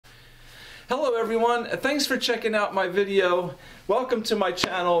Hello everyone, thanks for checking out my video. Welcome to my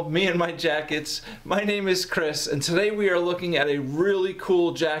channel, Me and My Jackets. My name is Chris and today we are looking at a really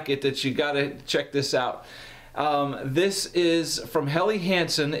cool jacket that you gotta check this out. This is from Helly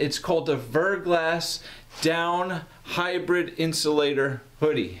Hansen. It's called the Verglas Down Hybrid Insulator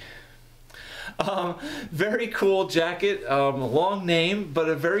Hoodie. Very cool jacket, long name, but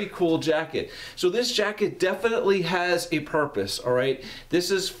a very cool jacket. So this jacket definitely has a purpose, all right? This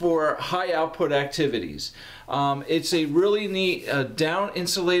is for high output activities. It's a really neat down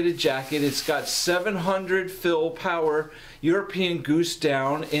insulated jacket. It's got 700 fill power European goose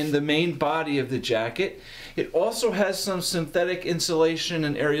down in the main body of the jacket. It also has some synthetic insulation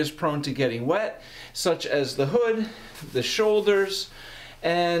in areas prone to getting wet, such as the hood, the shoulders,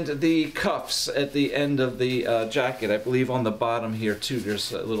 and the cuffs at the end of the jacket. I believe on the bottom here too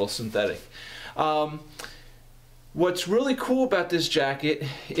there's a little synthetic. What's really cool about this jacket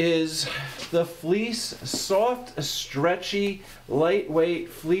is the fleece, soft, stretchy,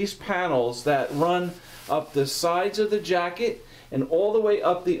 lightweight fleece panels that run up the sides of the jacket and all the way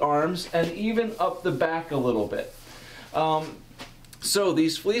up the arms and even up the back a little bit. So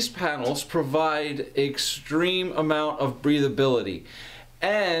these fleece panels provide extreme amount of breathability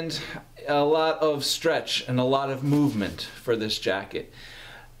and a lot of stretch and a lot of movement for this jacket.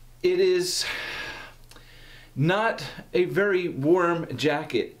 It is not a very warm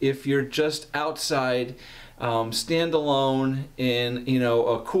jacket if you're just outside, stand alone in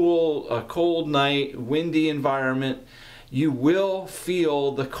a cold night, windy environment. You will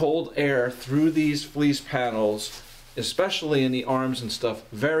feel the cold air through these fleece panels, especially in the arms and stuff,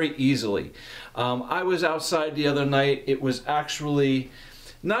 very easily. I was outside the other night. It was actually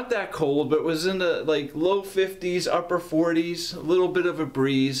not that cold, but it was in the low 50s, upper 40s, a little bit of a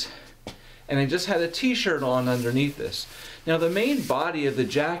breeze, and I just had a t-shirt on underneath this. Now the main body of the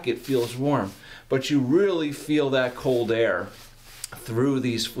jacket feels warm, but you really feel that cold air through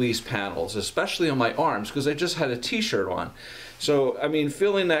these fleece panels, especially on my arms, because I just had a t-shirt on. So I mean,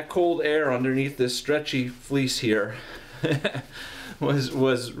 feeling that cold air underneath this stretchy fleece here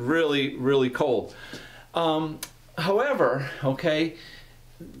was really cold. However, okay,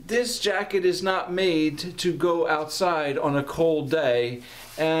 this jacket is not made to go outside on a cold day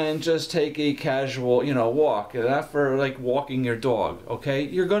and just take a casual, walk. Not for like walking your dog, okay?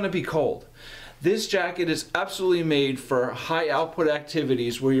 You're going to be cold. This jacket is absolutely made for high output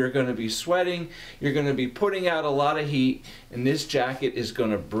activities where you're going to be sweating, you're going to be putting out a lot of heat, and this jacket is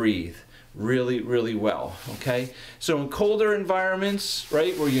going to breathe really well, okay? So in colder environments,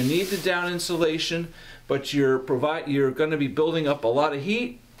 right, where you need the down insulation, but you're going to be building up a lot of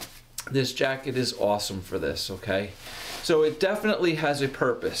heat, this jacket is awesome for this, okay? So it definitely has a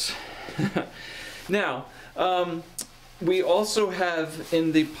purpose. Now, we also have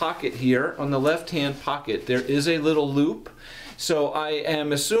in the pocket here, on the left-hand pocket, there is a little loop. So I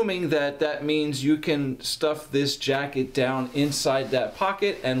am assuming that that means you can stuff this jacket down inside that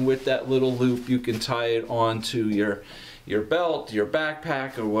pocket, and with that little loop you can tie it onto your belt, your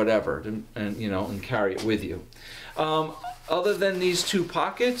backpack, or whatever, and carry it with you. Other than these two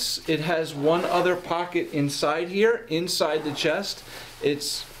pockets, it has one other pocket inside here, inside the chest.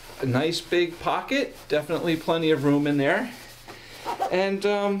 It's a nice big pocket, definitely plenty of room in there. And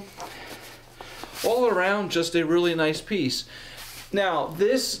all around, just a really nice piece. Now,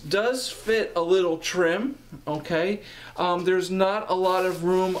 this does fit a little trim, okay? There's not a lot of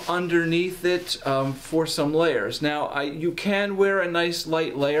room underneath it for some layers. Now, you can wear a nice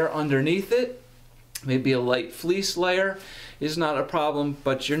light layer underneath it. Maybe a light fleece layer is not a problem,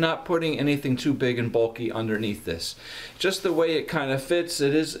 but you're not putting anything too big and bulky underneath this. Just the way it kind of fits,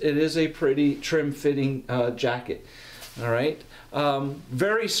 it is a pretty trim-fitting jacket. All right,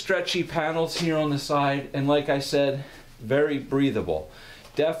 very stretchy panels here on the side, and like I said, very breathable.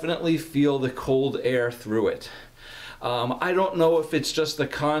 Definitely feel the cold air through it. I don't know if it's just the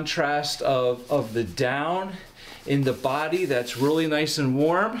contrast of the down in the body that's really nice and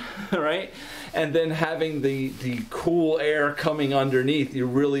warm, right? And then having the cool air coming underneath, you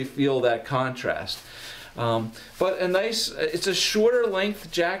really feel that contrast. But a nice, it's a shorter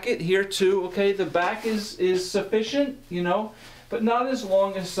length jacket here too, okay? The back is sufficient, but not as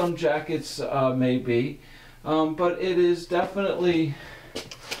long as some jackets may be. But it is definitely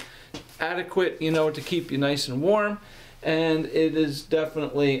adequate, to keep you nice and warm, and it is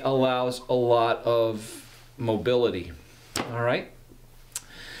definitely allows a lot of mobility. All right.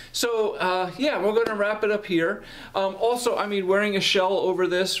 So yeah, we're going to wrap it up here. Also, I mean, wearing a shell over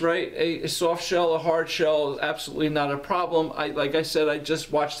this, right? A soft shell, a hard shell is absolutely not a problem. Like I said, I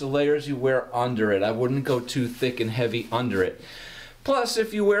just watch the layers you wear under it. I wouldn't go too thick and heavy under it. Plus,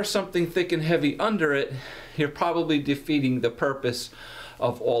 if you wear something thick and heavy under it, you're probably defeating the purpose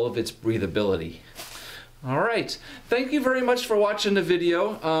of all of its breathability. Alright, thank you very much for watching the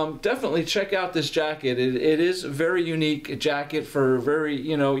video. Definitely check out this jacket. It is a very unique jacket for very,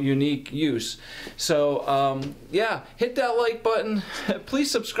 unique use. So, yeah, hit that like button.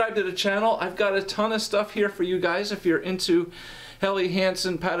 Please subscribe to the channel. I've got a ton of stuff here for you guys if you're into Helly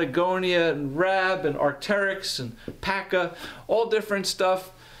Hansen, Patagonia, and Rab, and Arc'teryx, and Paca, all different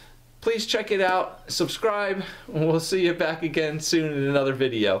stuff. Please check it out, subscribe, and we'll see you back again soon in another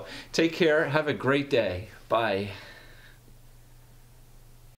video. Take care, have a great day. Bye.